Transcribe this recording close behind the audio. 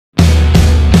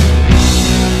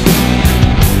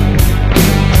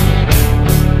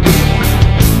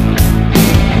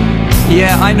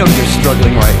I know you're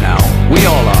struggling right now. We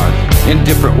all are, in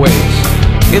different ways.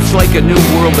 It's like a new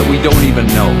world that we don't even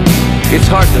know. It's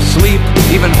hard to sleep,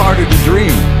 even harder to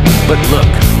dream. But look,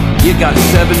 you got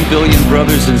 7 billion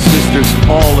brothers and sisters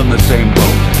all in the same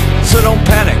boat. So don't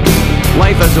panic.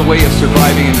 Life has a way of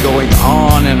surviving and going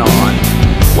on and on.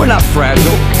 We're not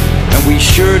fragile, and we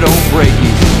sure don't break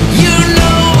easy. You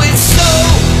know it's so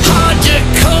hard to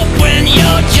cope when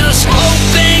you're just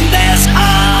hoping there's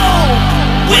hope.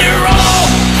 We're all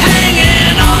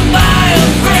hanging on by a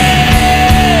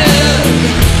thread.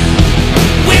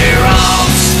 We're all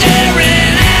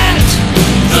staring at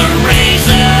the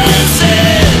razor's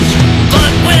edge, but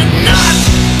we're not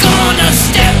gonna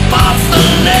step off the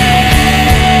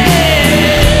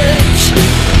ledge.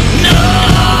 No.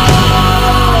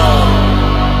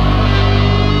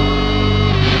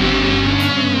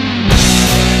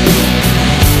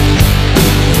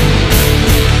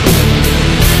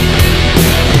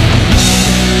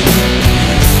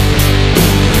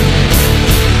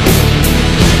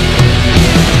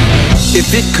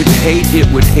 If it could hate, it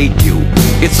would hate you.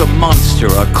 It's a monster,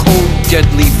 a cold,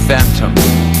 deadly phantom.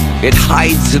 It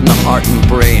hides in the heart and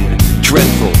brain,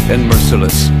 dreadful and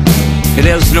merciless. It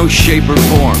has no shape or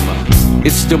form.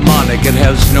 It's demonic, it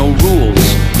has no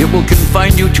rules. It will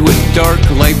confine you to a dark,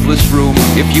 lifeless room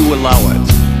if you allow it.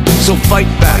 So fight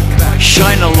back,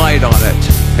 shine a light on it,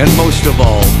 and most of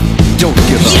all, don't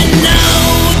give up. You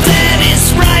know that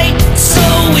it's right, so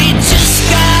we just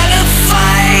gotta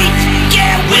fight.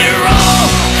 Yeah, we're all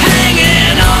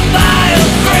hanging on by a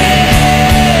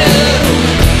thread.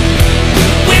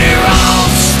 We're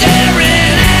all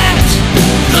staring at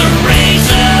the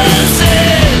razor's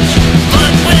edge,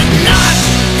 but we're not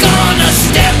gonna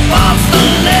step off the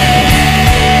ledge.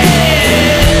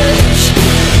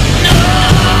 No.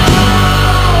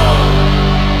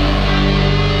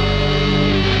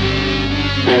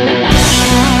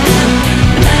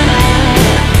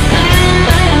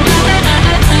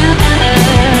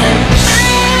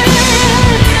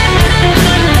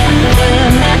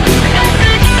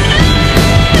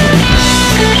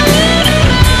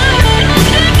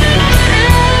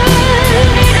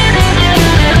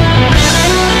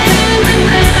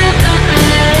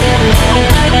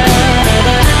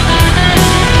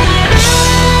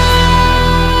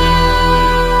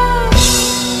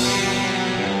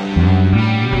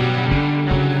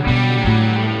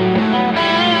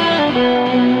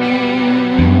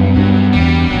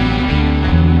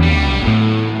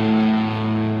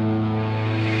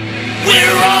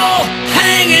 We're all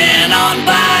hanging on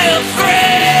by a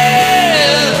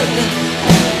thread.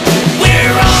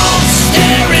 We're all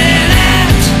staring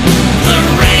at the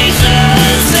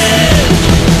razor's edge,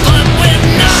 but we're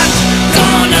not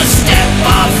gonna step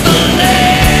off the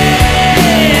ledge.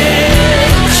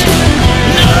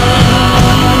 No.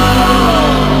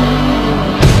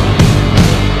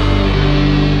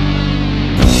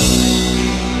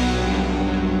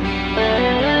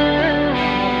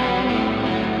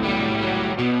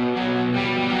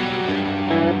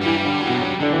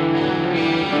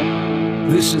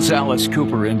 This is Alice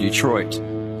Cooper in Detroit.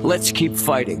 Let's keep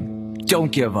fighting.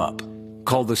 Don't give up.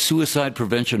 Call the Suicide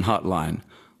Prevention Hotline,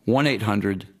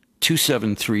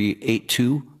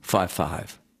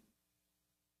 1-800-273-8255.